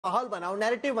माहौल बनाओ,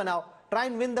 narrative बनाओ, try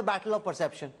and win the battle of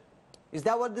perception. Is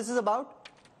that what this is about?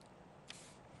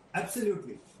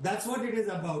 Absolutely. That's what it is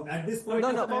about. At this point,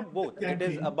 it's about both. It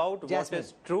is about what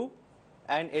is true,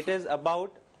 and it is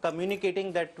about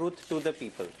communicating that truth to the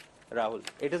people. Rahul,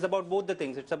 it is about both the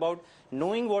things. It's about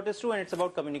knowing what is true and it's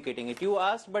about communicating it. You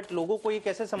asked, but लोगों को ये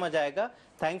कैसे समझ आएगा?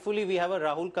 Thankfully, we have a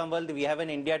Rahul Kanwal, we have an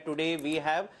India Today, we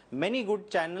have many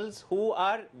good channels who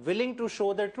are willing to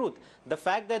show the truth. The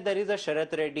fact that there is a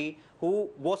Sharath Reddy who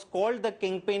was called the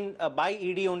kingpin by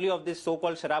ED only of this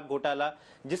so-called Sharab Ghotala,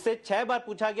 जिससे 6 बार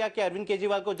पूछा गया कि अरविंद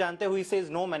केजरीवाल को जानते हो, he says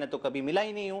no, मैंने तो कभी मिला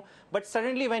ही नहीं हूँ. But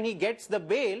suddenly when he gets the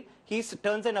bail, he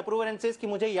turns an approver and says कि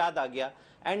मुझे याद आ गया.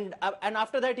 And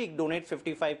after that he donates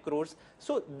 55 crores.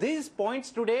 So these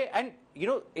points today, and you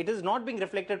know, it is not being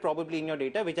reflected probably in your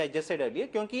data, which I just said earlier,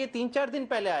 क्योंकि ये 3-4 दिन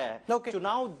पहले आया है. Okay.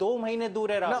 चुनाव 2 महीने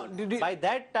दूर है राहुल. By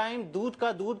that time, दूध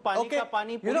का दूध, पानी का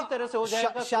पानी पूरी तरह से हो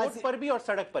जाएगा कोर्ट पर भी और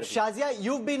सड़क पर भी. Shazia,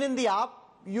 you've been in the AAP.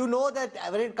 You know that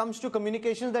when it comes to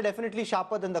communications, they're definitely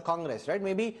sharper than the Congress, right?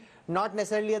 Maybe not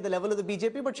necessarily at the level of the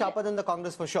BJP, but sharper than the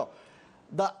Congress for sure.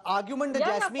 The argument that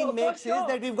Jasmine makes is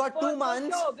that we've got 2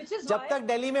 months. जब तक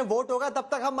दिल्ली में vote होगा तब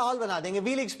तक हम माहौल बना देंगे.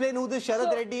 We'll explain who this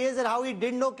Sharath Reddy is and how he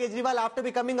didn't know Kejriwal after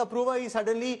becoming approver. He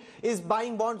suddenly is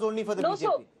buying bonds only for the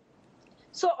BJP.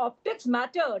 So optics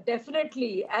matter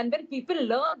definitely. And when people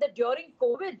learn that during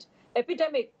COVID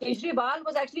epidemic, Kejriwal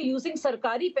was actually using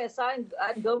sarkari paisa and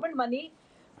government money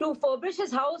to furbish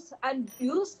his house and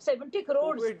used 70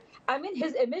 crores. I mean,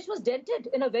 his image was dented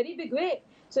in a very big way.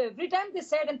 So every time they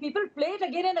said, and people play it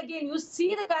again and again, you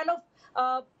see the kind of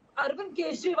Arvind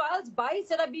Kejriwal's bites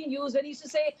that are being used when he used to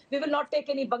say, we will not take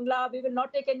any bangla, we will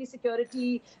not take any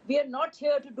security, we are not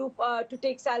here to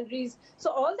take salaries.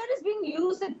 So all that is being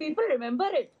used and people remember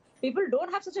it. People don't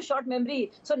have such a short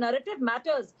memory. So narrative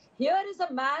matters. Here is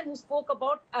a man who spoke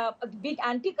about being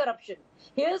anti-corruption.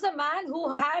 Here is a man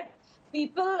who had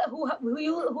people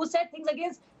who said things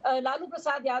against Lalu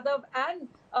Prasad Yadav and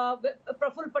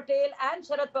Praful Patel and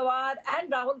Sharad Pawar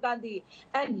and Rahul Gandhi.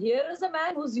 And here is a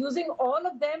man who's using all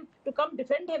of them to come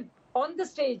defend him on the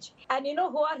stage. And you know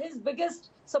who are his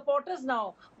biggest supporters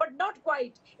now? But not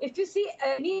quite. If you see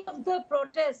any of the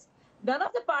protests, none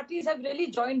of the parties have really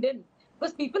joined in.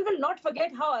 Because people will not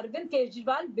forget how Arvind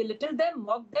Kejriwal belittled them,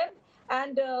 mocked them,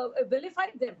 and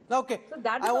vilified them. Okay, so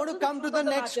that I want to come to the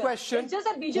next question.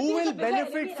 Who will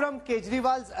benefit from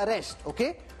Kejriwal's arrest?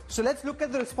 Okay, so let's look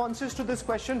at the responses to this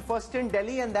question first in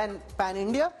Delhi and then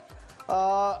pan-India.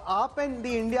 AAP and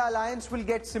the India Alliance will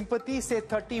get sympathy, say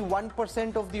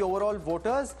 31% of the overall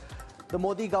voters. The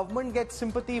Modi government gets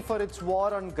sympathy for its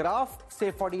war on graft,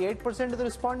 say 48% of the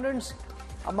respondents.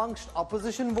 Amongst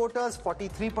opposition voters,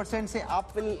 43% say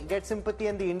AAP will get sympathy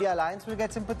and the India Alliance will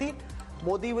get sympathy.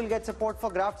 Modi will get support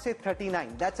for graft, say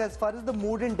 39. That's as far as the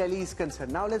mood in Delhi is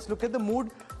concerned. Now let's look at the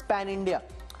mood pan-India.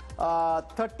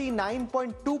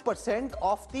 39.2%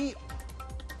 of the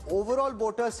overall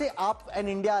voters say AAP and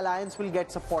India Alliance will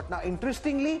get support. Now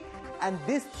interestingly, and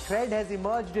this thread has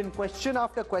emerged in question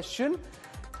after question,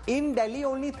 in Delhi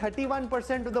only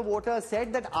 31% of the voters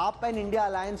said that AAP and India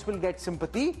Alliance will get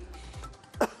sympathy.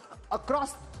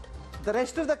 Across the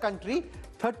rest of the country,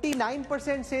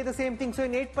 39% say the same thing. So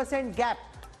in 8% gap,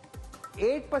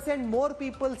 8% more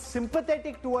people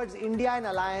sympathetic towards India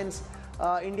Alliance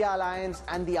and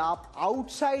the AAP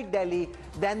outside Delhi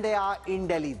than they are in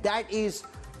Delhi. That is,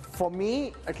 for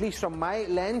me, at least from my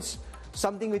lens,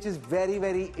 something which is very,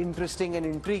 very interesting and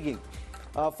intriguing.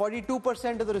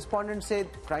 42% of the respondents say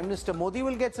Prime Minister Modi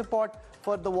will get support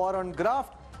for the war on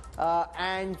graft.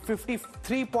 And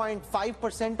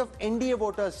 53.5% of NDA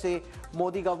voters say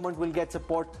Modi government will get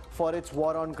support for its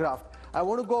war on graft. I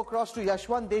want to go across to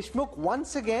Yashwant Deshmukh.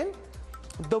 Once again,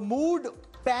 the mood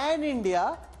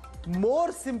pan-India,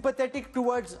 more sympathetic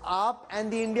towards AAP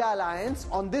and the India Alliance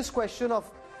on this question of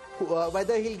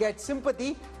whether he'll get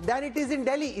sympathy than it is in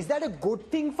Delhi. Is that a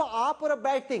good thing for AAP or a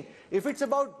bad thing? If it's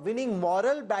about winning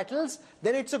moral battles,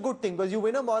 then it's a good thing because you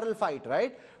win a moral fight,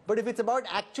 right? But if it's about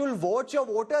actual votes, your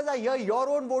voters are here, your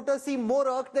own voters seem more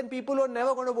irked than people who are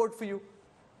never going to vote for you.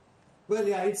 Well,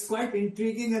 yeah, it's quite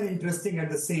intriguing and interesting at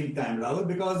the same time, Rahul,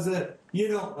 because, the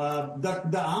Aam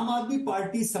Aadmi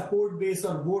Party support base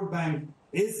or vote bank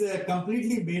is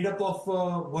completely made up of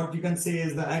what you can say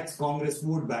is the ex-Congress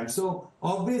vote bank. So,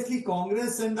 obviously,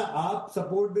 Congress and the AAP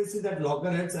support base is at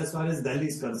loggerheads as far as Delhi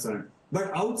is concerned.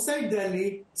 But outside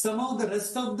Delhi, somehow the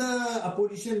rest of the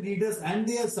opposition leaders and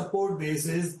their support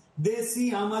bases, they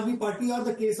see Aam Aadmi Party or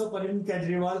the case of Arvind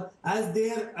Kejriwal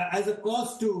as a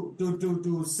cause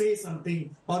to say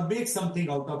something or make something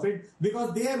out of it,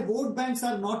 because their vote banks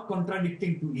are not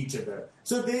contradicting to each other.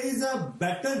 So there is a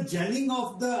better gelling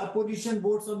of the opposition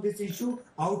votes on this issue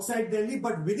outside Delhi,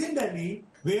 but within Delhi,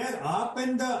 where AAP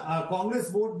and the Congress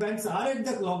vote banks are at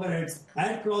the loggerheads,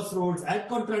 at crossroads, at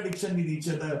contradiction with each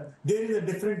other, there is a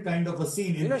different kind of a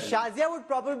scene. You know, Shazia would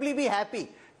probably be happy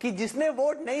कि जिसने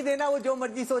vote नहीं देना वो जो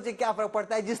मर्जी सोचे क्या फर्क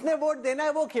पड़ता है, जिसने वोट देना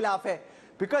है वो खिलाफ है.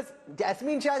 Because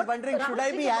Jasmine Shah is wondering, should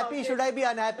I be happy, should I be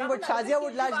unhappy? But Shazia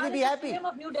would largely be happy. He's the CM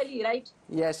of New Delhi, right?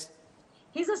 Yes.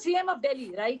 He's the CM of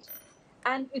Delhi, right?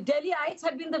 And Delhiites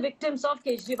have been the victims of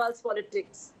Kejriwal's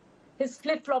politics. His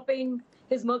flip-flopping,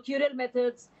 his mercurial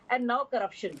methods, and now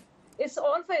corruption. It's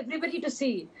all for everybody to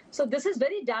see. So this is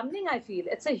very damning, I feel.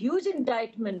 It's a huge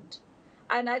indictment.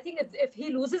 And I think if he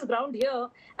loses ground here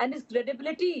and his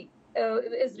credibility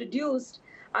is reduced,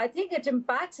 I think it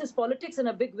impacts his politics in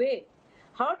a big way.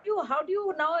 How do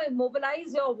you now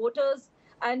mobilize your voters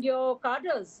and your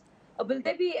cadres? Will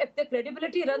they be, if the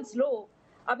credibility runs low?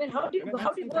 I mean, how do you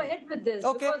go ahead with this?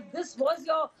 Okay. Because this was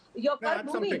your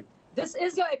Karmabhumi. This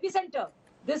is your epicenter.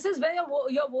 This is where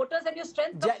your voters and your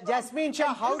strength comes from. Jasmine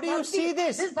Shah, how do you see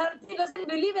this? This Dharti doesn't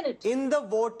believe in it. In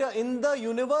the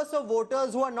universe of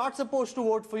voters who are not supposed to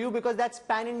vote for you, because that's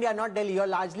pan-India, not Delhi. You're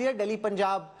largely a Delhi,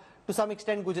 Punjab, to some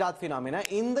extent Gujarat phenomena.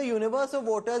 In the universe of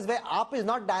voters where AAP is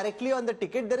not directly on the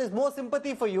ticket, there is more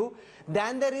sympathy for you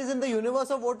than there is in the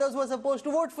universe of voters who are supposed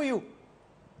to vote for you.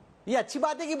 ये अच्छी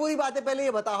बात है कि बुरी बात है, पहले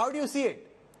ये बता. How do you see it?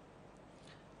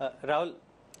 Rahul,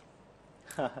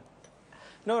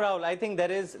 no, Rahul, I think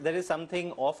there is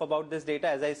something off about this data.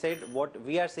 As I said, what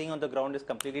we are seeing on the ground is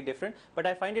completely different. But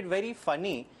I find it very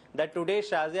funny that today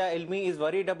Shazia Ilmi is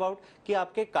worried about कि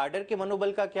आपके cadre के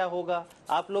मनोबल का क्या होगा,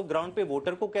 आप लोग ground पे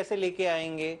voter को कैसे लेके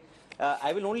आएंगे.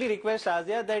 I will only request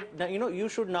Shazia that you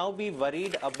should now be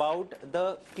worried about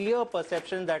the clear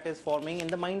perception that is forming in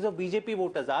the minds of BJP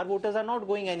voters. Our voters are not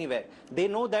going anywhere. They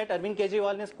know that Arvind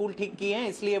Kejriwal ने school ठीक किए हैं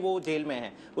इसलिए वो jail में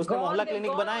है, उसने मोहल्ला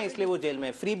क्लिनिक बनाया इसलिए वो जेल में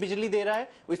है, फ्री बिजली दे रहा है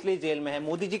इसलिए जेल में है.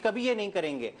 मोदी जी कभी ये नहीं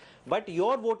करेंगे. But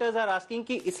your voters are asking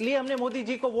कि इसलिए हमने मोदी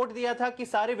जी को वोट दिया था कि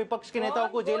सारे विपक्ष के नेताओं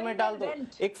को जेल में डाल दो.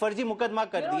 एक फर्जी मुकदमा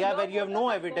कर दिया where you have no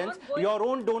evidence. Your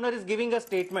own donor is giving a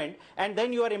statement and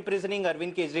then you are imprisoning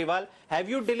Arvind Kejriwal. Have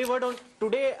you delivered on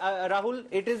today, Rahul?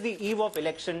 It is the eve of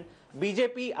election.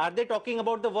 BJP, are they talking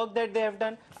about the work that they have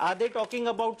done? Are they talking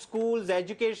about schools,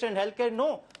 education, healthcare?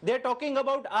 No. They are talking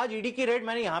about आज ED की red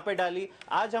मैंने यहाँ पे डाली.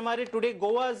 आज हमारे today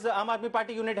Goa's Aam Aadmi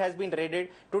Party unit has been raided.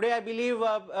 Today I believe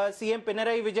CM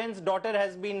Pinarayi Vijayan's daughter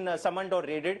has been summoned or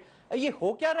raided. ये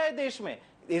हो क्या रहा है देश में?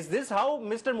 Is this how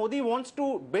Mr. Modi wants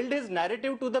to build his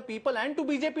narrative to the people and to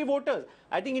BJP voters?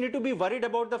 I think you need to be worried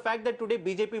about the fact that today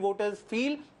BJP voters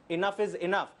feel enough is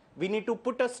enough. We need to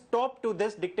put a stop to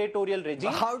this dictatorial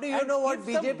regime. How do you know what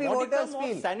BJP voters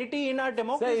feel? Sanity in our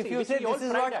democracy. Sir, if you say this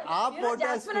is what AAP voters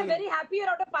Jasmine, feel. I'm very happy you're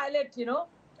not a pilot,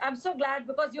 I'm so glad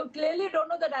because you clearly don't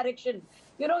know the direction.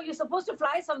 You're supposed to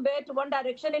fly somewhere to one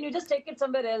direction and you just take it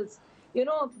somewhere else.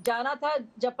 Jana tha,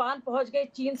 Japan pahunch gaye,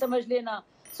 Cheen samajh lena.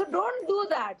 So don't do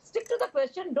that. Stick to the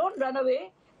question. Don't run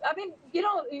away. I mean,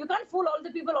 you can't fool all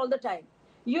the people all the time.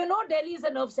 Delhi is a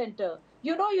nerve center.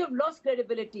 You've lost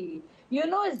credibility.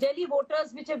 It's Delhi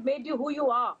voters which have made you who you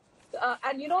are.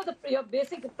 And your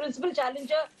basic principal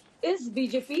challenger is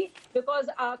BJP because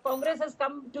Congress has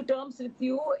come to terms with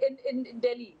you in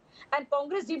Delhi. And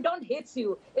Congress deep down hates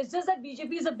you. It's just that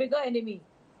BJP is a bigger enemy.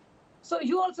 So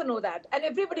you also know that, and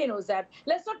everybody knows that.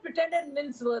 Let's not pretend and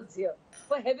mince words here,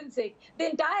 for heaven's sake. The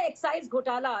entire excise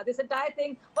ghotala, this entire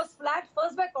thing, was flagged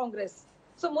first by Congress.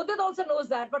 So Mudit also knows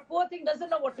that, but poor thing doesn't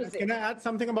know what to say. Can I add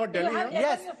something about Delhi?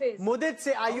 Yes, Mudit,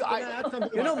 say,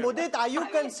 Mudit, are you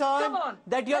concerned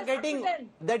that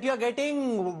you're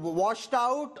getting washed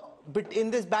out in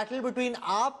this battle between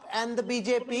AAP and the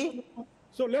BJP?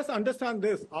 So let's understand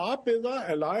this. AAP is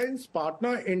an alliance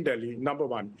partner in Delhi, number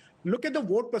one. Look at the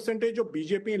vote percentage of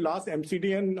BJP in last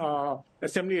MCD and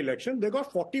assembly election. They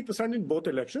got 40% in both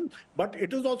elections. But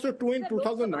it is also true in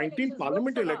 2019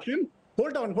 parliament election.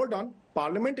 Hold on.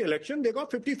 Parliament election, they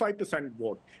got 55%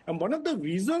 vote. And one of the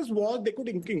reasons was they could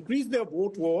increase their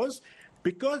vote was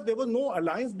because there was no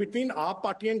alliance between our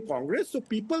party and Congress. So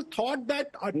people thought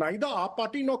that neither our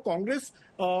party nor Congress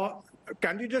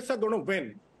candidates are going to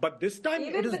win. But this time,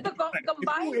 even it is with the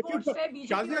combined votes where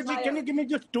BJP was can you give me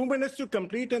just 2 minutes to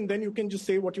complete and then you can just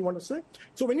say what you want to say?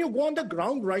 So when you go on the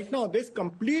ground right now, there's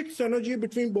complete synergy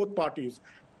between both parties.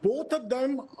 Both of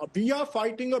them, we are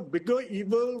fighting a bigger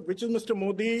evil, which is Mr.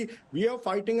 Modi. We are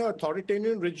fighting an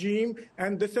authoritarian regime,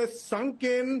 and this has sunk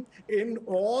in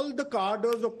all the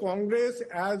cadres of Congress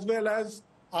as well as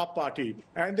our party.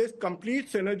 And there's complete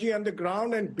synergy on the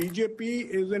ground, and BJP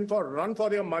is in for a run for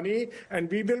their money, and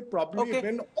we will probably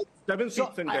win all 7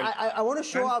 seats in Delhi. I want to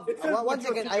show up once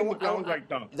again.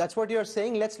 That's what you're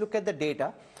saying. Let's look at the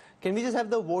data. Can we just have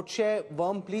the vote share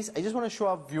worm, please? I just want to show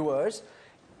up viewers.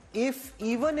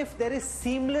 Even if there is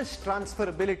seamless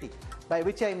transferability, by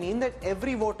which I mean that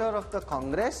every voter of the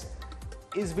Congress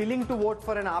is willing to vote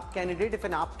for an AAP candidate if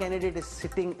an AAP candidate is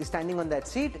standing on that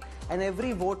seat, and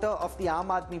every voter of the Aam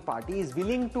Aadmi Party is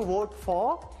willing to vote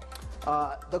for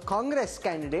the Congress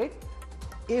candidate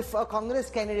if a Congress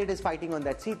candidate is fighting on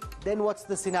that seat, then what's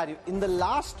the scenario? In the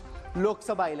last Lok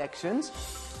Sabha elections,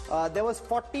 there was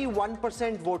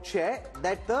 41% vote share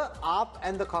that the AAP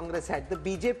and the Congress had. The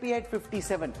BJP had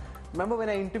 57. Remember when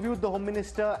I interviewed the Home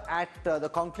Minister at the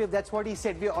conclave, that's what he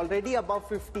said. We're already above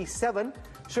 57,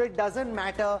 so it doesn't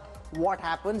matter what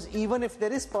happens. Even if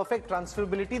there is perfect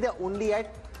transferability, they're only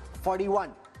at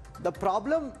 41. The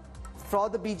problem for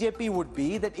the BJP would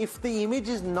be that if the image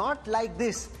is not like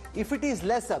this, if it is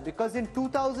lesser, because in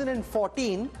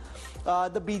 2014,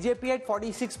 the BJP had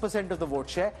 46% of the vote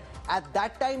share. At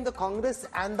that time, the Congress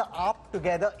and the AAP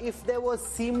together, if there was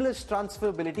seamless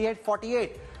transferability, had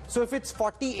 48. So if it's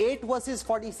 48 versus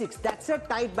 46, that's a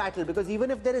tight battle, because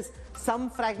even if there is some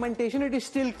fragmentation, it is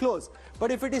still close. But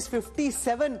if it is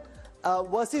 57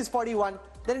 versus 41,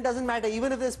 then it doesn't matter.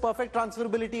 Even if there's perfect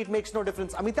transferability, it makes no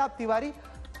difference. Amitabh Tiwari,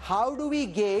 how do we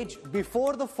gauge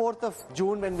before the 4th of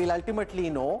June, when we'll ultimately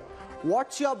know,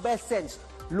 what's your best sense?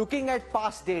 Looking at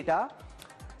past data,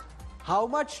 how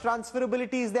much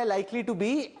transferability is there likely to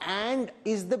be, and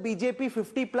is the BJP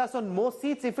 50 plus on most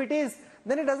seats? If it is,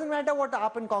 then it doesn't matter what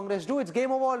AAP and Congress do, it's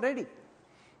game over already.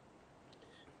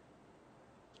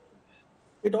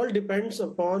 It all depends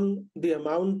upon the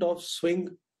amount of swing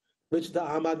which the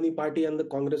Aam Aadmi Party and the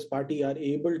Congress Party are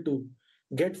able to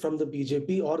get from the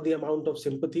BJP, or the amount of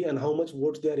sympathy and how much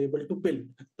votes they are able to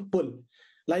pull.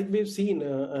 Like we've seen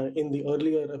in the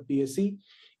earlier PSC,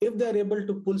 if they are able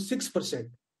to pull 6%,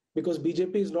 because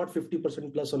BJP is not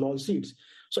 50% plus on all seats.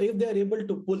 So if they are able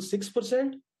to pull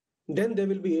 6%, then they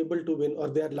will be able to win, or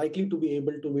they are likely to be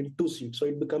able to win 2 seats. So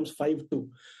it becomes 5-2.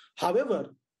 However,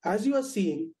 as you are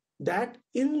seeing that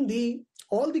in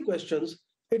all the questions,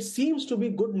 it seems to be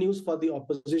good news for the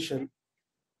opposition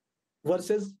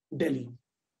versus Delhi.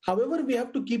 However, we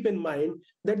have to keep in mind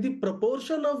that the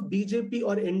proportion of BJP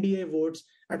or NDA votes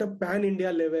at a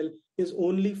pan-India level is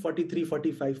only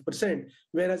 43-45%,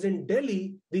 whereas in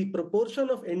Delhi, the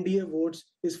proportion of NDA votes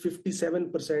is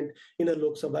 57% in a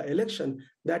Lok Sabha election.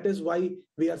 That is why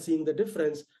we are seeing the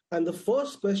difference. And the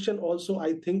first question also,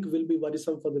 I think, will be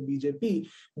worrisome for the BJP,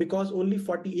 because only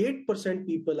 48%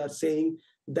 people are saying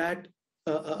that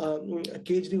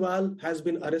Kejriwal has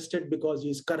been arrested because he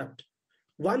is corrupt.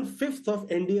 1/5 of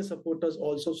NDA supporters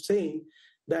also saying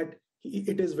that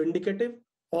it is vindicative,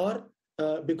 or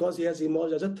because he has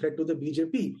emerged as a threat to the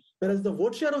BJP, whereas the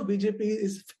vote share of BJP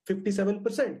is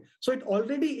 57%. So it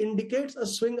already indicates a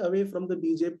swing away from the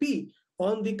BJP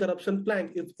on the corruption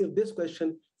plank if this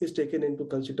question is taken into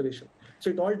consideration. So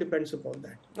it all depends upon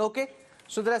that. Okay,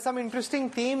 so there are some interesting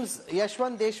themes,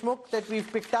 Yashwant Deshmukh, that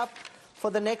we've picked up for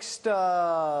the next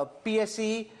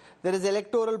PSC. There is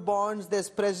electoral bonds, there's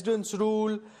president's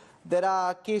rule, there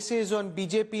are cases on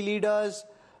BJP leaders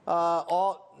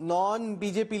or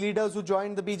non-BJP leaders who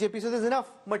joined the BJP. So there's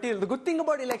enough material. The good thing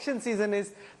about election season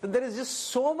is that there is just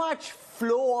so much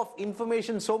flow of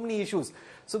information, so many issues.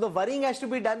 So the worrying has to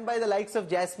be done by the likes of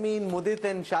Jasmine, Mudit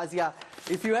and Shazia.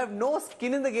 If you have no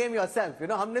skin in the game yourself, you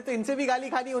know, humne to inse bhi gali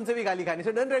khani, unse bhi gali khani.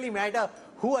 So it doesn't really matter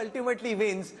who ultimately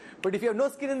wins. But if you have no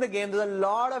skin in the game, there's a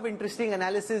lot of interesting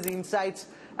analysis, insights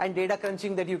and data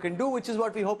crunching that you can do, which is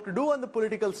what we hope to do on the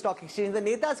political stock exchange. The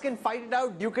netas can fight it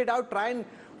out, duke it out, try and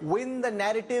win the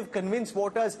narrative, convince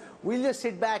voters. We'll just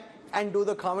sit back and do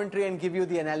the commentary and give you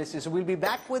the analysis. So we'll be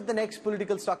back with the next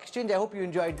political stock exchange. I hope you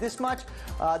enjoyed this much.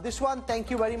 This one, thank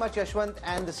you very much, Yashwant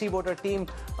and the C-Voter team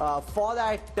for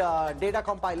that data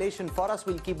compilation for us.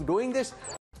 We'll keep doing this.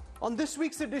 On this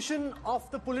week's edition of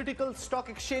the Political Stock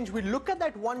Exchange, we look at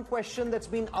that one question that's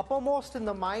been uppermost in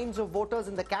the minds of voters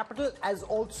in the capital as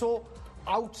also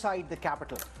outside the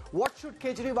capital. What should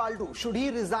Kejriwal do? Should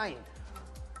he resign?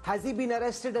 Has he been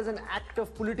arrested as an act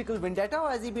of political vendetta,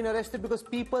 or has he been arrested because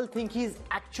people think he's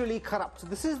actually corrupt? So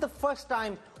this is the first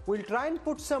time we'll try and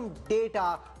put some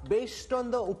data based on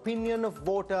the opinion of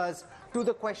voters to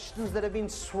the questions that have been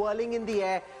swirling in the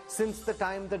air since the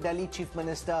time the Delhi Chief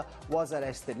Minister was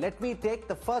arrested. Let me take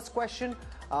the first question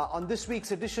on this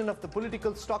week's edition of the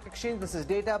Political Stock Exchange. This is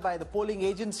data by the polling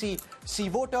agency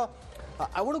C-Voter.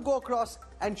 I want to go across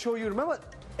and show you, remember,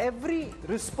 every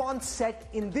response set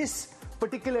in this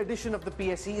particular edition of the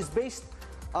PSE is based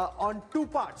on two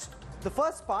parts. The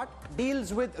first part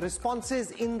deals with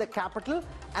responses in the capital,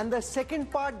 and the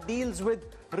second part deals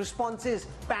with responses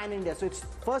pan-India. So its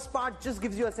first part just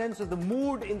gives you a sense of the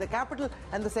mood in the capital,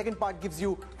 and the second part gives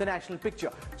you the national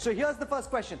picture. So here's the first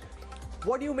question.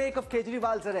 What do you make of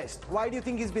Kejriwal's arrest? Why do you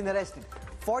think he's been arrested?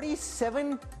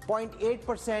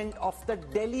 47.8% of the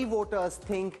Delhi voters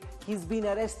think he's been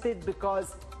arrested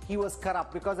because he was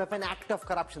corrupt, because of an act of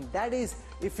corruption. That is,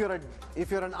 if you're an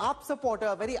AAP supporter,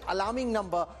 a very alarming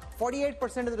number.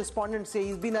 48% of the respondents say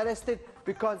he's been arrested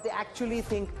because they actually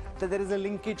think that there is a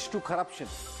linkage to corruption.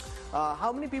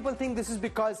 How many people think this is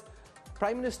because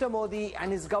Prime Minister Modi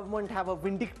and his government have a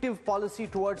vindictive policy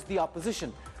towards the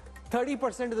opposition?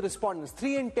 30% of the respondents,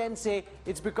 3 in 10, say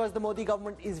it's because the Modi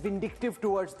government is vindictive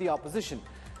towards the opposition.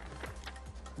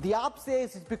 The AAP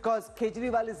says it's because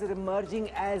Kejriwal is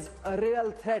emerging as a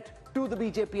real threat to the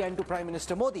BJP and to Prime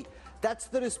Minister Modi. That's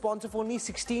the response of only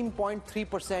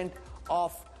 16.3%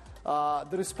 of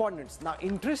the respondents. Now,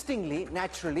 interestingly,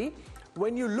 naturally,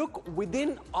 when you look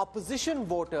within opposition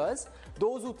voters,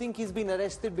 those who think he's been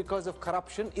arrested because of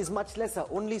corruption is much lesser,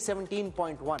 only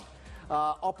 17.1.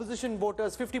 Opposition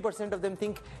voters, 50% of them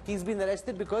think he's been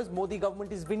arrested because Modi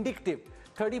government is vindictive.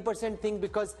 30% think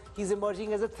because he's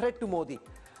emerging as a threat to Modi.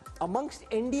 Amongst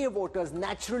NDA voters,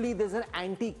 naturally, there's an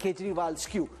anti-Kejriwal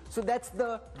skew. So that's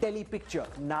the Delhi picture.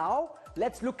 Now,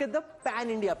 let's look at the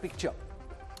pan-India picture.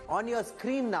 On your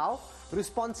screen now,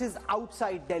 responses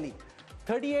outside Delhi.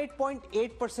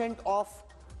 38.8% of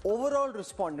overall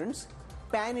respondents,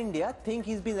 pan-India, think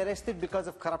he's been arrested because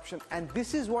of corruption. And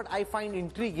this is what I find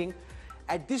intriguing.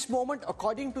 At this moment,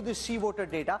 according to the C-Voter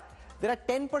data, there are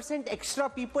 10% extra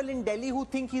people in Delhi who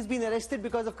think he's been arrested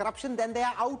because of corruption than they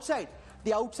are outside.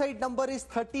 The outside number is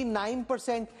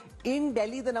 39%. In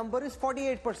Delhi, the number is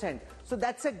 48%. So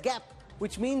that's a gap,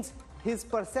 which means his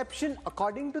perception,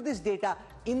 according to this data,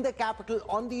 in the capital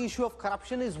on the issue of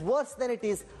corruption is worse than it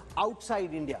is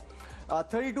outside India.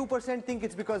 32% think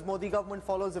it's because Modi government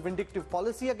follows a vindictive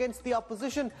policy against the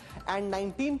opposition, and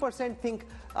 19% think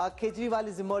Kejriwal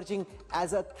is emerging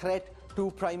as a threat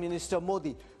to Prime Minister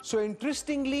Modi. So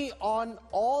interestingly, on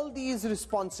all these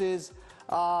responses,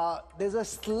 there's a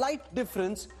slight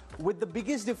difference, with the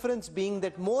biggest difference being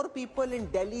that more people in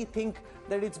Delhi think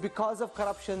that it's because of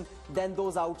corruption than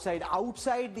those outside.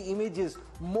 Outside, the image is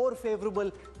more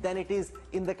favorable than it is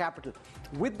in the capital.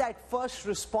 With that first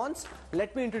response,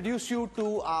 let me introduce you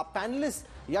to our panelists.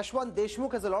 Yashwant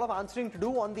Deshmukh has a lot of answering to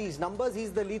do on these numbers.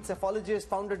 He's the lead cephalogist,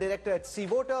 founder, director at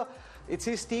C-Voter. It's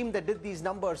his team that did these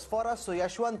numbers for us. So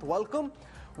Yashwant, welcome.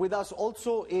 With us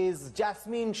also is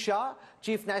Jasmine Shah,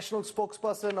 Chief National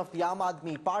Spokesperson of the Aam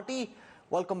Aadmi Party.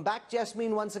 Welcome back,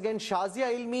 Jasmine, once again.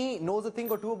 Shazia Ilmi knows a thing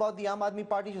or two about the Aam Aadmi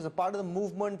Party. She's a part of the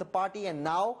movement, the party, and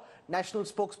now National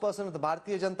Spokesperson of the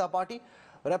Bharatiya Janata Party.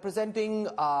 Representing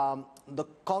the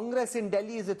Congress in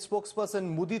Delhi is its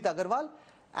spokesperson Mudit Agarwal,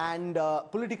 and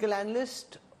political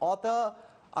analyst, author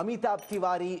Amitabh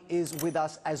Tiwari is with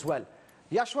us as well.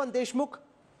 Yashwant Deshmukh,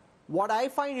 what I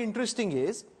find interesting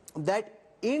is that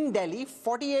in Delhi,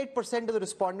 48% of the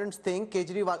respondents think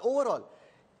Kejriwal overall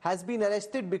has been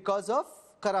arrested because of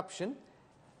corruption.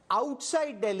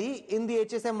 Outside Delhi, in the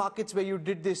HSM markets where you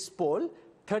did this poll,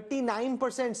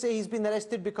 39% say he's been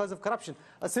arrested because of corruption.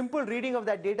 A simple reading of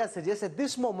that data suggests at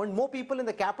this moment, more people in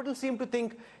the capital seem to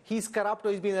think he's corrupt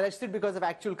or he's been arrested because of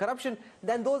actual corruption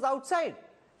than those outside.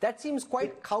 That seems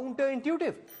quite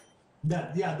counterintuitive.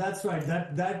 Yeah, that's right.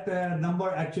 That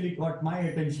number actually caught my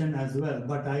attention as well.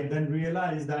 But I then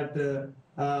realized that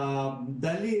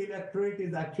Delhi electorate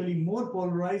is actually more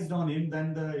polarized on him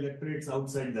than the electorates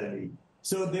outside Delhi.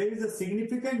 So there is a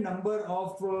significant number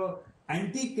of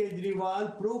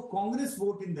anti-Kejriwal, pro-Congress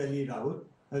vote in Delhi, Rahul.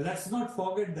 Let's not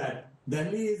forget that.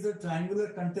 Delhi is a triangular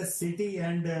contest city,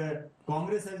 and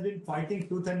Congress has been fighting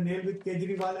tooth and nail with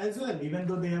Kejriwal as well, even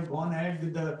though they have gone ahead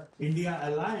with the India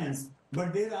alliance.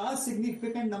 But there are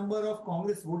significant number of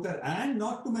Congress voters, and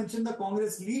not to mention the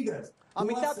Congress leaders.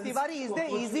 Amitabh Tiwari, is there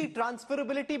easy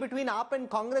transferability between AAP and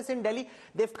Congress in Delhi?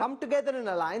 They've come together in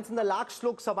alliance in the last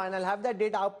Lok Sabha, and I'll have that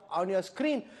data up on your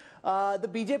screen. The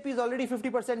BJP is already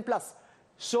 50% plus.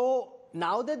 So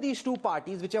now that these two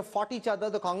parties, which have fought each other,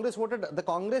 the Congress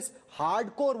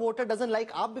hardcore voter doesn't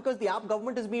like AAP because the AAP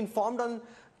government has been formed on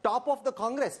top of the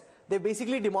Congress. They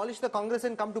basically demolished the Congress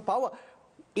and come to power.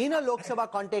 In a Lok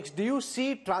Sabha context, do you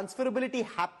see transferability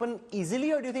happen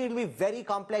easily, or do you think it will be very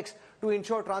complex to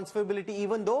ensure transferability,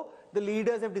 even though the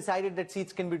leaders have decided that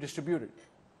seats can be distributed?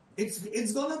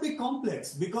 It's going to be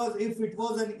complex, because if it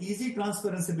was an easy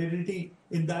transferability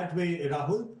in that way,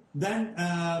 Rahul, then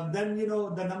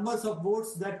the numbers of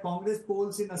votes that Congress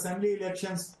polls in assembly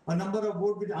elections, a number of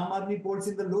votes which Aam Aadmi polls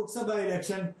in the Lok Sabha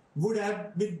election would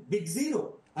have been big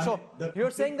zero. So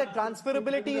you're saying that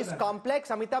transferability is complex.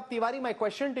 Amitabh Tiwari, my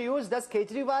question to you is, does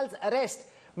Kejriwal's arrest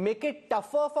make it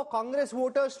tougher for Congress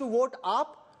voters to vote AAP?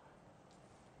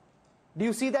 Do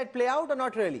you see that play out or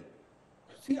not really?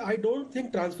 See, I don't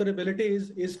think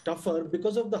transferability is tougher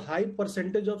because of the high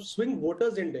percentage of swing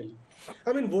voters in Delhi.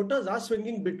 I mean, voters are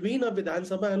swinging between a Vidhan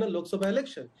Sabha and a Lok Sabha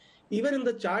election. Even in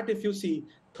the chart, if you see,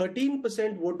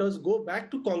 13% voters go back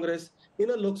to Congress in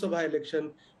a Lok Sabha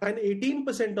election, and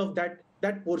 18% of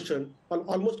that portion,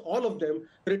 almost all of them,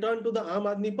 return to the Aam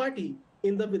Aadmi Party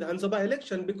in the Vidhan Sabha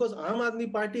election, because Aam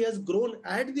Aadmi Party has grown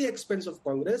at the expense of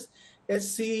Congress.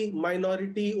 SC,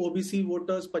 minority, OBC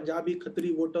voters, Punjabi,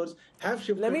 Khatri voters have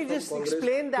shifted. Let me just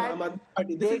explain that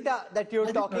data that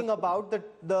you're talking about,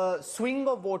 the swing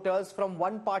of voters from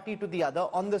one party to the other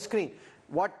on the screen.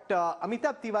 What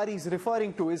Amitabh Tiwari is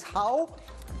referring to is how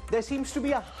there seems to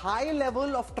be a high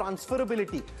level of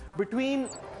transferability between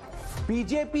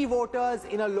BJP voters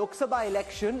in a Lok Sabha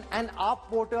election and AAP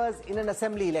voters in an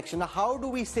assembly election. Now, how do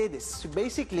we say this? So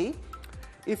basically,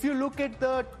 if you look at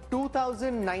the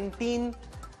 2019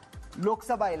 Lok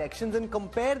Sabha elections and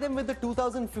compare them with the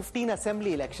 2015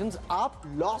 assembly elections, AAP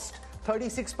lost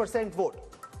 36%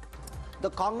 vote. The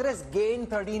Congress gained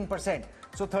 13%.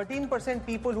 So 13%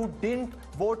 people who didn't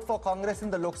vote for Congress in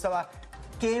the Lok Sabha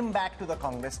came back to the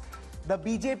Congress. The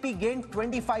BJP gained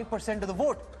 25% of the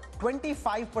vote.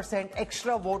 25%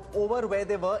 extra vote over where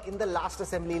they were in the last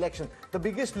assembly election. The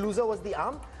biggest loser was the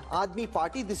Aam Aadmi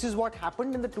Party. This is what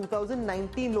happened in the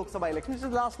 2019 Lok Sabha election. This is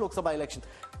the last Lok Sabha election.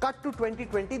 Cut to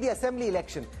 2020, the assembly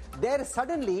election. There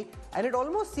suddenly, and it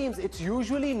almost seems it's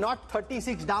usually not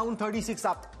 36 down, 36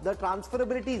 up. The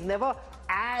transferability is never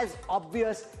as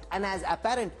obvious and as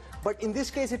apparent. But in this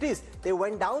case it is. They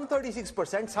went down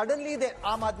 36%. Suddenly the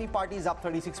Aam Aadmi Party is up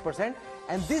 36%.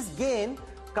 And this gain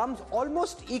comes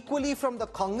almost equally from the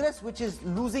Congress, which is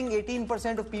losing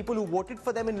 18% of people who voted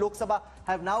for them in Lok Sabha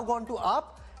have now gone to AAP,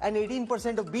 and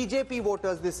 18% of BJP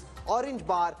voters, this orange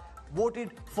bar,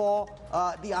 voted for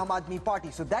the Aam Aadmi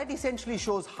Party. So that essentially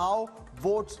shows how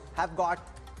votes have got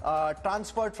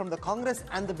transferred from the Congress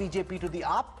and the BJP to the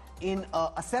AAP in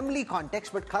assembly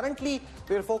context. But currently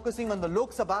we're focusing on the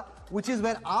Lok Sabha, which is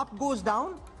where AAP goes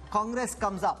down, Congress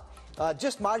comes up.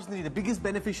 Just marginally, the biggest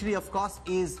beneficiary, of course,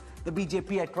 is the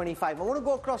BJP at 25. I want to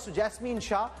go across to Jasmine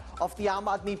Shah of the Aam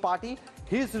Aadmi Party.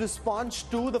 His response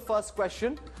to the first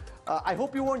question. I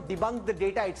hope you won't debunk the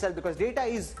data itself, because data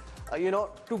is,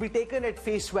 to be taken at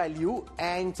face value,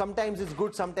 and sometimes it's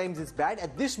good, sometimes it's bad.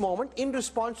 At this moment, in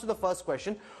response to the first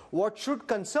question, what should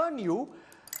concern you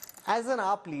as an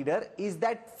AAP leader is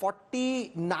that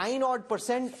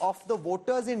 49% of the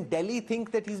voters in Delhi think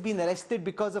that he's been arrested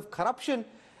because of corruption.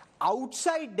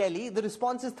 Outside Delhi, the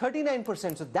response is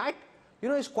 39%. So that,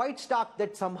 is quite stark,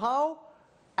 that somehow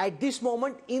at this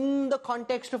moment in the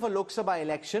context of a Lok Sabha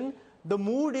election, the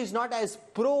mood is not as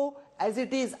pro as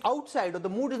it is outside, or the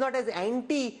mood is not as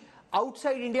anti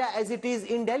outside India as it is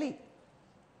in Delhi.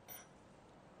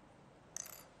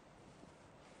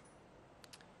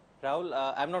 Rahul,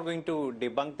 I'm not going to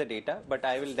debunk the data, but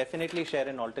I will definitely share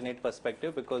an alternate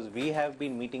perspective, because we have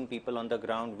been meeting people on the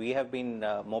ground. We have been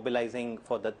mobilizing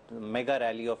for the mega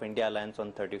rally of India Alliance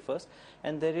on 31st,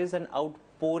 and there is an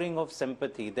outpouring of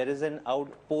sympathy. There is an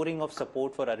outpouring of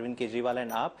support for Arvind Kejriwal and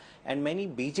AAP, and many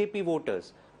BJP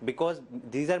voters, because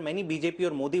these are many BJP or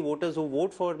Modi voters who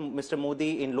vote for Mr.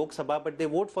 Modi in Lok Sabha, but they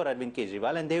vote for Arvind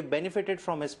Kejriwal, and they've benefited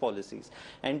from his policies.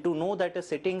 And to know that a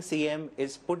sitting CM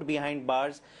is put behind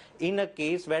bars in a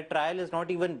case where trial is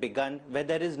not even begun, where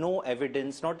there is no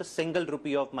evidence, not a single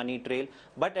rupee of money trail,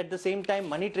 but at the same time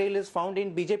money trail is found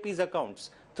in BJP's accounts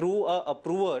through a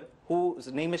approver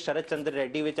whose name is Sharat Chandra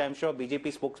Reddy, which I'm sure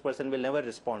BJP spokesperson will never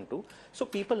respond to. So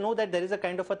people know that there is a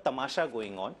kind of a tamasha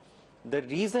going on. The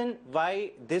reason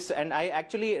why this, and I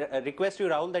actually request you,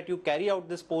 Rahul, that you carry out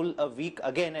this poll a week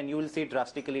again, and you will see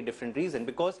drastically different reason,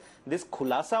 because this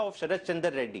khulasa of Sharat Chandra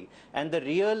Reddy and the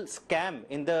real scam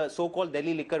in the so-called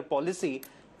Delhi liquor policy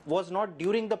was not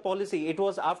during the policy. It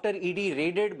was after ED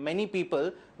raided many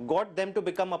people, got them to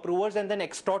become approvers, and then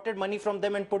extorted money from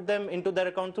them and put them into their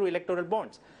account through electoral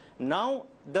bonds. Now,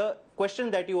 the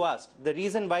question that you asked, the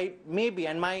reason why maybe,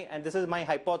 and this is my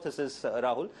hypothesis,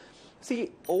 Rahul,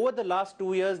 See, over the last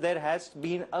 2 years, there has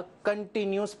been a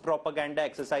continuous propaganda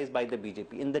exercise by the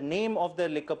BJP. In the name of the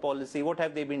liquor policy, what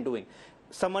have they been doing?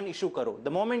 Summon issue karo. The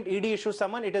moment ED issues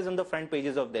summon, it is on the front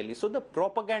pages of Delhi. So the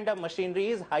propaganda machinery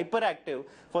is hyperactive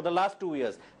for the last 2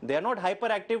 years. They are not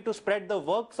hyperactive to spread the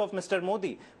works of Mr.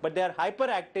 Modi, but they are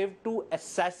hyperactive to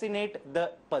assassinate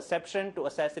the perception, to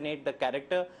assassinate the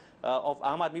character of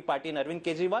Aam Aadmi Party and Arvind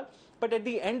Kejriwal. But at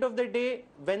the end of the day,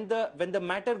 when the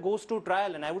matter goes to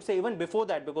trial, and I would say even before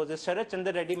that, because the Sharat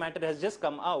Chandra Reddy matter has just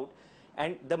come out,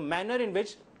 and the manner in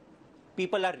which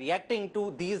people are reacting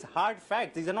to these hard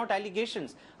facts, these are not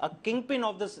allegations. A kingpin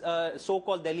of this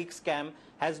so-called Delhi scam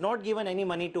has not given any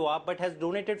money to AAP, but has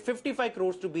donated 55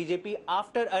 crores to BJP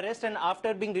after arrest and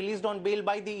after being released on bail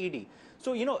by the ED.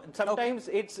 So, you know, sometimes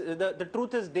it's the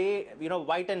truth is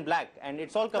white and black, and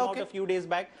it's all come out a few days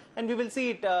back, and we will see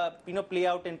it, play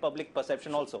out in public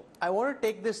perception also. I want to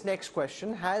take this next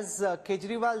question. Has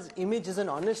Kejriwal's image as an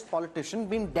honest politician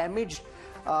been damaged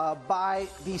by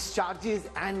these charges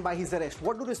and by his arrest?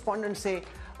 What do respondents say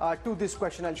to this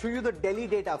question? I'll show you the Delhi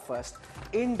data first.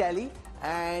 In Delhi,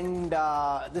 and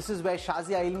this is where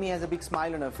Shazia Ilmi has a big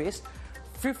smile on her face,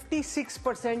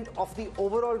 56% of the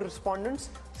overall respondents,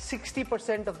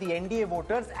 60% of the NDA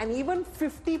voters, and even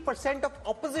 50% of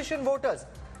opposition voters.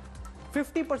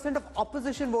 50% of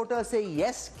opposition voters say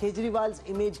yes, Kejriwal's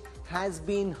image has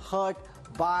been hurt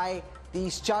by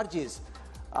these charges.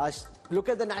 Look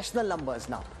at the national numbers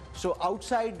now. So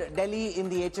outside Delhi in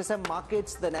the HSM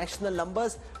markets, the national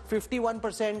numbers,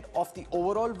 51% of the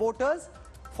overall voters,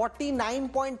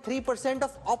 49.3%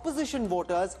 of opposition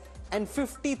voters, and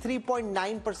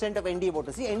 53.9% of NDA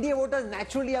voters. See, NDA voters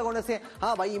naturally are going to say,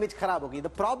 "Ha, bhai, image kharab hogi." The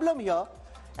problem here,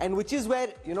 and which is where,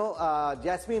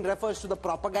 Jasmine refers to the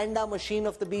propaganda machine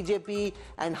of the BJP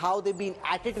and how they've been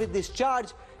at it with this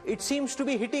charge, it seems to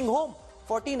be hitting home.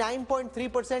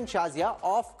 49.3% Shazia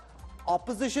of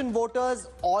opposition voters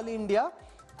all India,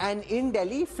 and in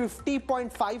Delhi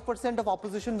 50.5% of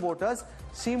opposition voters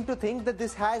seem to think that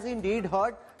this has indeed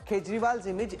hurt Kejriwal's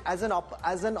image as an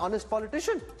honest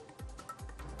politician.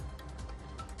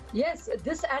 Yes,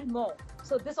 this and more.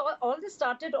 So this all this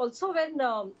started also when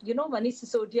Manish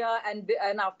Sisodia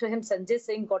and after him Sanjay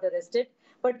Singh got arrested.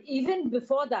 But even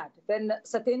before that, when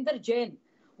Satyendra Jain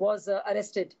was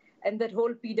arrested and that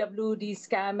whole PWD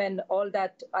scam and all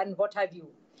that and what have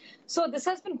you. So this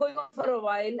has been going on for a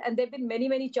while, and there have been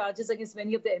many charges against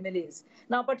many of the MLAs.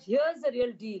 Now, but here's the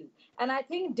real deal. And I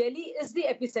think Delhi is the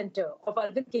epicenter of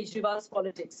Arvind Kejriwal's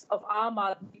politics, of Aam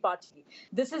Aadmi Party.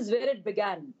 This is where it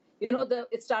began.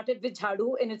 It started with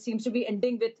Jhadu, and it seems to be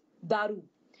ending with Daru.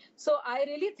 So I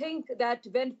really think that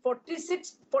when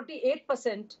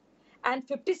 48% and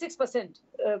 56%,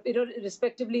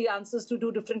 respectively answers to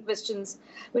two different questions,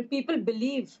 when people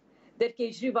believe that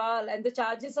Kejriwal and the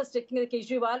charges are sticking, that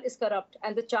Kejriwal is corrupt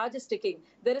and the charge is sticking,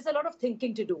 there is a lot of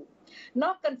thinking to do.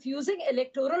 Now, confusing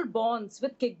electoral bonds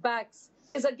with kickbacks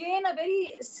is again a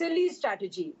very silly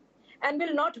strategy and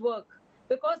will not work,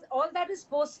 because all that is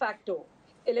post facto.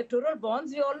 Electoral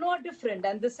bonds, we all know, are different,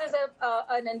 and this is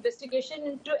an investigation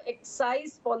into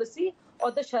excise policy,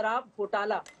 or the Sharab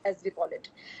Ghotala, as we call it.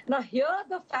 Now, here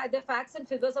the facts and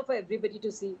figures are for everybody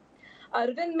to see.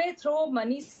 Arvind may throw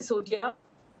Manish Sisodia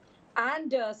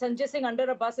and Sanjay Singh under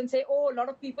a bus and say, "Oh, a lot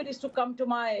of people used to come to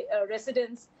my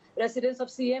residence of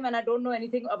CM, and I don't know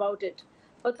anything about it."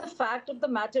 But the fact of the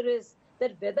matter is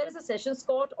that whether it's a Sessions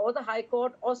Court or the High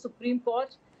Court or Supreme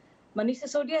Court, Manish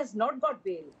Sisodia has not got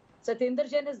bail. Satyendra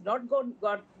Jain has not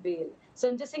got bail.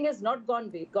 Sanjay Singh has not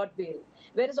got bail.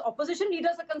 Whereas opposition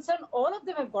leaders are concerned, all of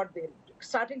them have got bail,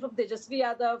 starting from Tejasvi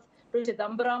Yadav to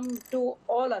Chidambaram to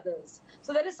all others.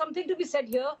 So there is something to be said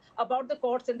here about the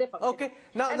courts and their function. Okay,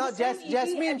 now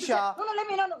Jasmine Shah.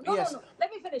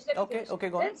 Let me finish. Okay,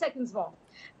 go on. 10 seconds more.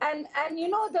 And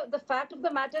the fact of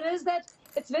the matter is that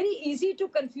it's very easy to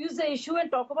confuse the issue and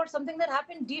talk about something that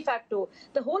happened de facto.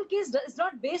 The whole case is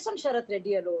not based on Sharat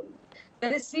Reddy alone.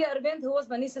 There is C. Arvind, who was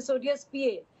Manish Sisodia's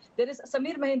PA. There is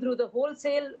Samir Mahindru, the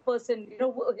wholesale person,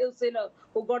 wholesaler,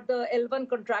 who got the L1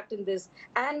 contract in this,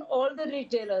 and all the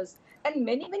retailers, and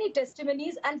many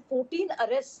testimonies and 14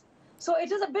 arrests. So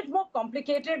it is a bit more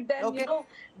complicated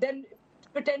than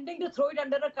pretending to throw it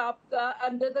under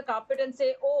the carpet and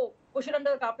say, "Oh, push it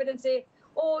under the carpet and say,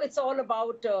 oh, it's all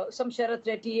about some Sharat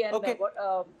Reddy and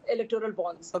electoral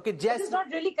bonds." Okay, it is not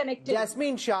really connected.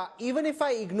 Jasmine Shah, even if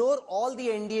I ignore all the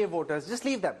NDA voters, just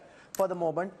leave them for the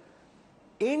moment.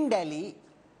 In Delhi,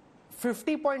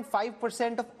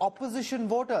 50.5% of opposition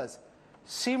voters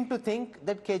seem to think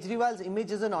that Kejriwal's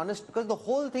image is honest, because the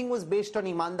whole thing was based on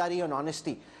imandari and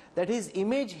honesty. that his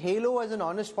image halo as an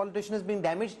honest politician has been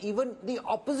damaged. Even the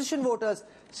opposition voters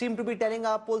seem to be telling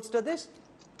our pollster this.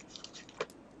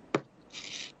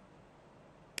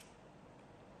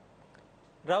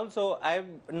 Rahul, so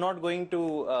I'm not going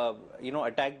to,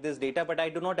 attack this data, but I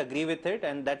do not agree with it,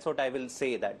 and that's what I will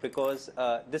say that, because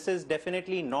this is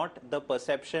definitely not the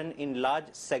perception in large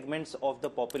segments of the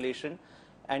population,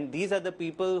 and these are the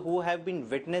people who have been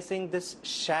witnessing this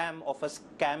sham of a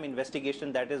scam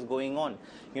investigation that is going on.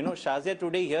 Shazia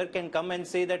today here can come and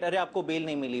say that, "Arey, aapko bail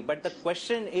nahi mili," but the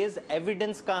question is,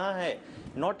 evidence kahan hai?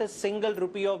 Not a single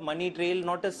rupee of money trail,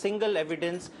 not a single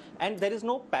evidence, and there is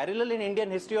no parallel in Indian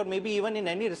history or maybe even in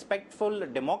any respectful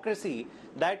democracy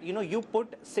that you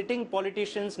put sitting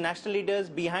politicians, national leaders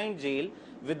behind jail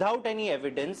without any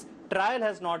evidence. Trial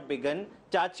has not begun,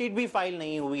 charge-sheet भी file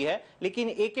नहीं हुई है, लेकिन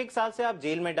एक साल से आप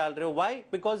jail में डाल रहे हो. Why?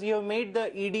 Because you have made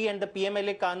the ED and the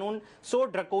PMLA कानून so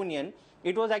draconian.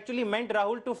 It was actually meant,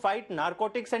 Rahul, to fight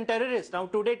narcotics and terrorists. Now,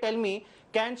 today, tell me,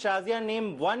 can Shazia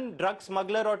name one drug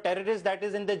smaggler or terrorist that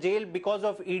is in the jail because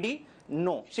of ED?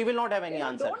 No, she will not have any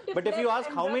answer. But if you ask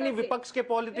how many Vipaks ke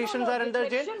politicians are under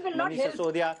jail, Manish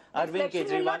Sisodia, Arvind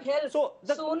Kejriwal. So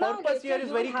the purpose here is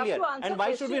very clear. And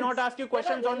why should we not ask you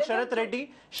questions on Sharath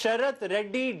Reddy? Sharath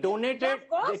Reddy donated.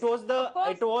 It was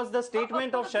the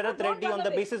statement of Sharath Reddy on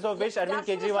the basis of which Arvind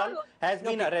Kejriwal has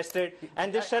been arrested.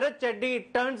 And this Sharath Reddy,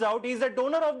 it turns out, he is a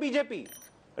donor of BJP.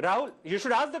 Rahul, you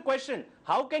should ask the question,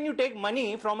 how can you take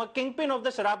money from a kingpin of the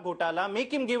Sharab Ghotala,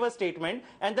 make him give a statement,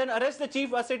 and then arrest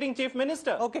the sitting chief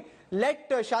minister? Okay, let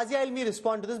Shazia Ilmi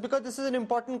respond to this, because this is an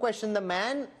important question. The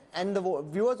man and the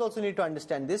viewers also need to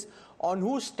understand this, on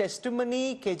whose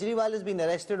testimony Kejriwal has been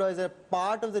arrested, or is a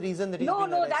part of the reason that he's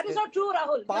been arrested. No, that is not true,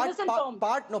 Rahul. You're misinformed.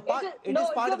 It is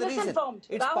part of the reason.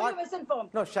 It's Rahul, you're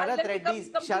misinformed. No,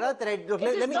 Sharath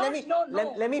Reddy.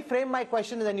 Look, let me frame my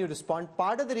question and then you respond.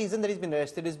 Part of the reason that he's been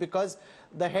arrested is because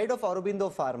the head of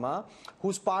Aurobindo Pharma,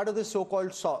 who's part of the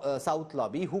so-called South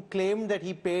lobby, who claimed that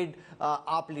he paid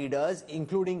AAP leaders,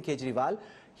 including Kejriwal,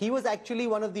 he was actually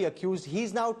one of the accused.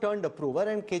 He's now turned approver,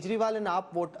 and Kejriwal and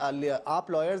AAP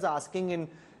lawyers are asking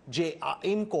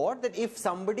in court that if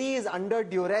somebody is under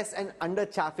duress and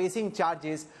facing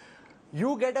charges,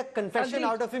 you get a confession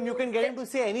out of him, you can get him to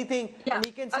say anything, and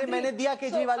he can say, "Maine diya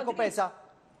Kejriwal ko paisa."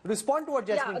 Respond to what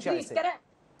Jasmine Shah said.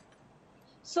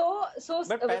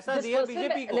 But paisa diya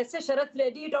BJP ko. Let's say Sharath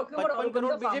Reddy talking about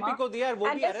Aurobindo Pharma. BJP ko diya, wo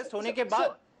bhi arrest hone ke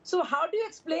baad. So how do you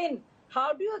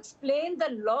explain the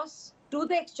loss to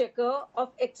the exchequer of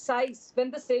excise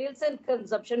when the sales and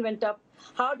consumption went up?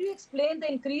 How do you explain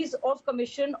the increase of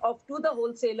commission to the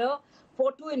wholesaler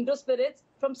to Indo Spirits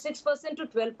from 6% to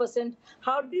 12%?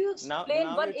 How do you explain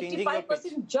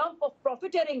 185% jump of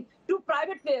profiteering to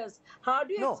private players? How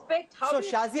do you expect?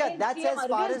 Shazia, that's as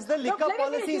far as the liquor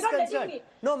policy is concerned.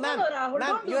 No, ma'am,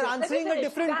 you're answering a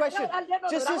different question.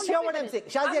 Just hear what I'm saying.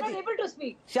 Shazia I'm not able to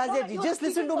speak. Shazia ji, just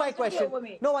listen to my question.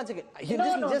 No, once again.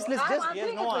 Just listen. He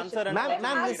has no answer.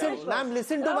 Ma'am,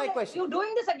 listen to my question. You're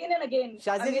doing this again and again.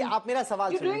 Shazia ji, aap mera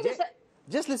sawal sun lijiye.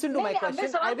 Just listen to my question.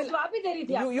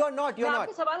 You're not.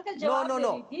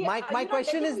 No. My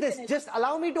question is this. Just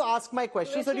allow me to ask my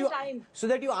question so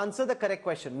that you answer the correct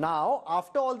question. Now,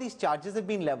 after all these charges have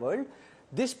been leveled,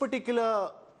 this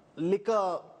particular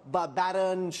liquor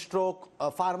baron stroke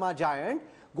pharma giant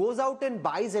goes out and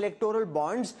buys electoral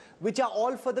bonds, which are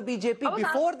all for the BJP.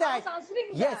 Before that,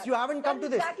 yes, you haven't come to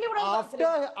this.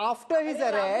 After his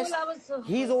arrest,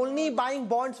 he's only buying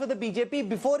bonds for the BJP.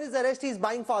 Before his arrest, he's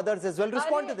buying for others as well.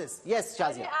 Respond to this. Yes,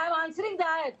 Shazia. I'm answering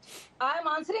that.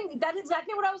 That's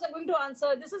exactly what I was going to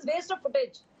answer. This is waste of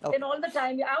footage in all the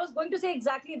time. I was going to say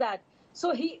exactly that.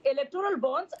 So electoral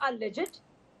bonds are legit.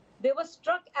 They were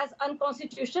struck as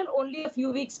unconstitutional only a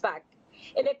few weeks back.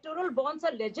 Electoral bonds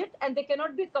are legit and they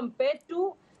cannot be compared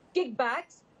to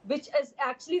kickbacks, which is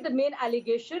actually the main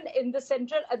allegation in the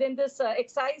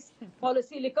excise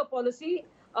policy, liquor policy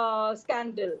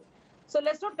scandal. So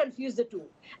let's not confuse the two.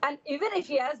 And even if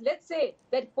he has, let's say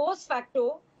that post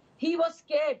facto, he was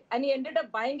scared and he ended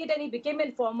up buying it and he became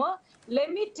informer.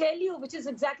 Let me tell you, which is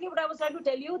exactly what I was trying to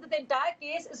tell you, that the entire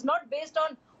case is not based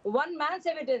on one man's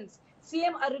evidence.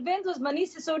 CM Arvind was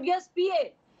Manish Sisodia's PA.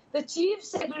 The chief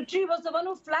secretary was the one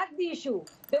who flagged the issue.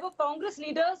 There were Congress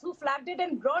leaders who flagged it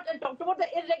and talked about the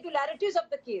irregularities of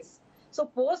the case. So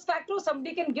post facto,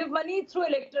 somebody can give money through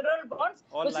electoral bonds,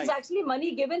 which is actually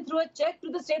money given through a check to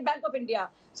the State Bank of India.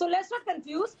 So let's not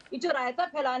confuse. ये जो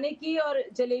रायता फैलाने की और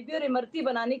जलेबी और इमरती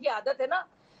बनाने की आदत है ना,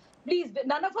 please,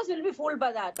 none of us will be fooled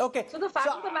by that. Okay. So the fact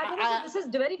of the matter is that this is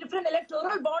very different.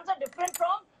 Electoral bonds are different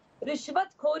from rishwat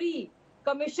khori.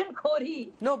 commission Khori.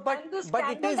 No, but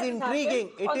it is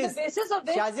intriguing. It is. The basis of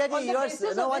which, Shazia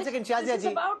ji, no, one second, Shazia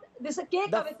ji. This is a K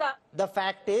Kavita. The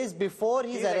fact is, before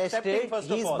he's arrested,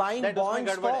 he's buying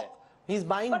bonds for. He's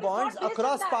buying bonds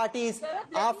across parties.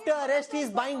 After arrest, he's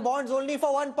buying bonds only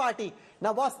for one party.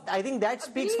 Now, boss, I think that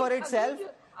speaks for itself.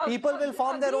 People will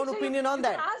form their own opinion on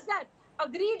that. Ask that.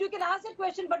 Agreed, you can ask that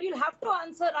question, but you'll have to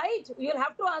answer, right? You'll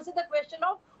have to answer the question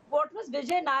of what was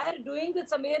Vijay Nair doing with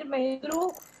Samir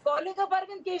Mahindra calling up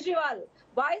Arvind Kejriwal?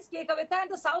 Why is K. Kavita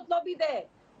and the South lobby there?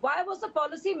 Why was the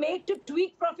policy made to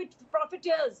tweak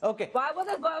profiteers? Okay. Why was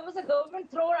the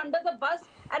government thrown under the bus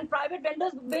and private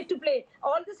vendors made to play?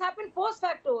 All this happened post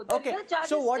facto. Okay.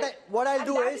 So what I'll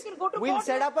do is we'll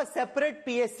set up a separate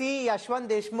PSC Yashwant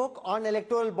Deshmukh on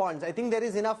electoral bonds. I think there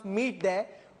is enough meat there.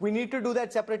 We need to do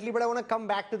that separately, but I want to come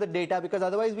back to the data because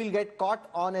otherwise we'll get caught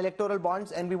on electoral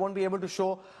bonds and we won't be able to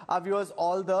show our viewers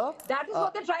all the... That is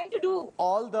what they're trying to do.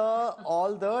 All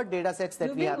the data sets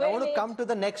that we have. I want to come to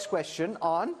the next question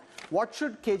on what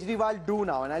should Kejriwal do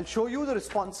now? And I'll show you the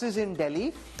responses in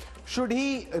Delhi. Should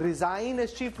he resign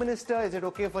as Chief Minister? Is it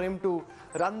okay for him to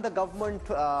run the government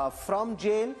from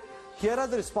jail? Here are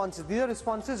the responses. These are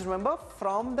responses, remember,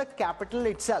 from the capital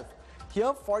itself.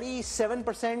 Here,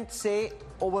 47% say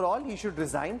overall he should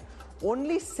resign.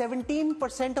 Only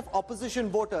 17% of opposition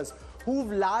voters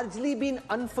who've largely been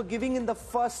unforgiving in the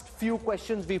first few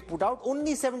questions we put out,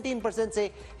 only 17%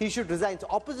 say he should resign. So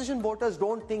opposition voters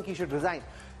don't think he should resign.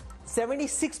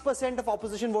 76% of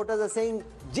opposition voters are saying,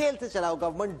 jail se chalao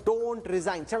government, don't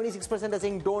resign. 76% are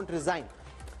saying don't resign.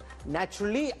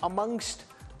 Naturally, amongst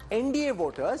NDA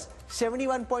voters,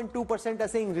 71.2% are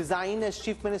saying resign as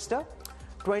Chief Minister.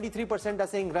 23% are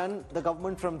saying run the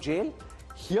government from jail.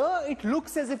 Here it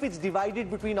looks as if it's divided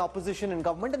between opposition and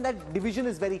government, and that division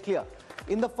is very clear.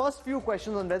 In the first few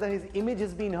questions on whether his image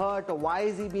has been hurt or why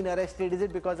is he been arrested, is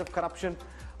it because of corruption,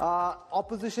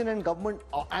 opposition and government,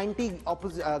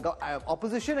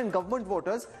 opposition and government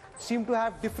voters seem to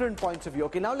have different points of view.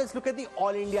 Okay, now let's look at the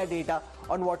all India data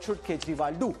on what should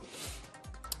Kejriwal do.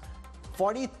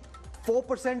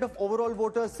 44% of overall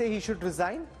voters say he should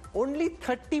resign. Only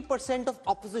 30% of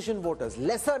opposition voters,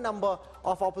 lesser number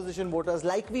of opposition voters,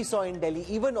 like we saw in Delhi,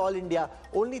 even all India,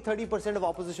 only 30% of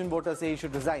opposition voters say he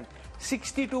should resign.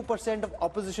 62% of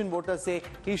opposition voters say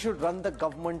he should run the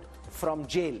government from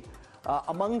jail.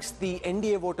 Amongst the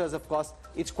NDA voters, of course,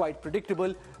 it's quite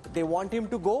predictable. They want him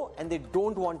to go and they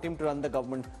don't want him to run the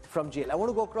government from jail. I want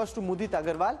to go across to Mudit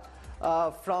Agarwal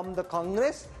from the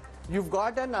Congress. You've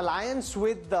got an alliance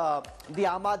with the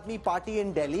Aam Aadmi Party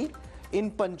in Delhi. In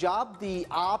Punjab, the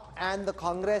AAP and the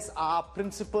Congress are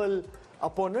principal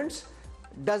opponents.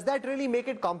 Does that really make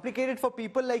it complicated for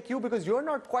people like you? Because you're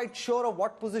not quite sure of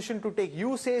what position to take.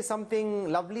 You say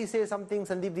something, Lovely says something,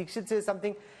 Sandeep Dixit says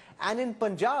something. And in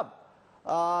Punjab,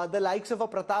 the likes of a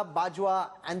Pratap Bajwa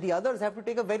and the others have to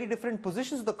take a very different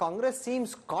position. So the Congress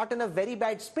seems caught in a very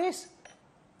bad space.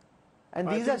 And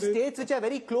these are states which are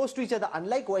very close to each other.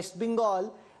 Unlike West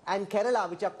Bengal and Kerala,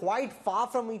 which are quite far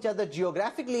from each other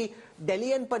geographically,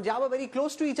 Delhi and Punjab are very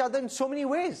close to each other in so many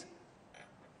ways.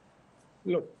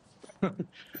 Look,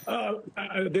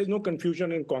 there's no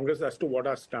confusion in Congress as to what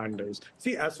our stand is.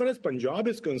 See, as far as Punjab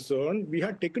is concerned, we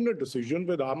had taken a decision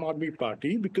with Aam Aadmi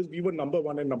Party because we were number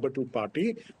 1 and number 2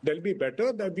 party. They'll be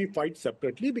better that we fight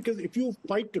separately, because if you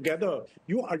fight together,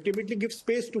 you ultimately give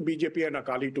space to BJP and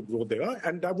Akali to grow there,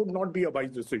 and that would not be a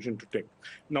wise decision to take.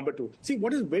 Number 2. See,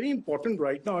 what is very important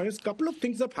right now is a couple of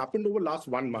things have happened over the last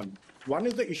 1 month. One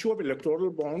is the issue of electoral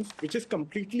bonds, which has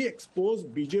completely exposed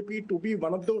BJP to be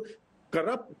one of the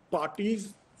corrupt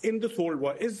parties in this whole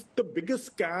world. Is the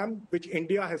biggest scam which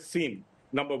India has seen,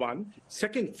 number 1.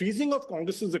 Second, freezing of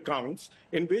Congress's accounts,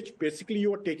 in which basically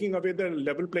you are taking away the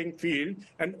level playing field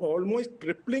and almost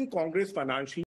crippling Congress financially.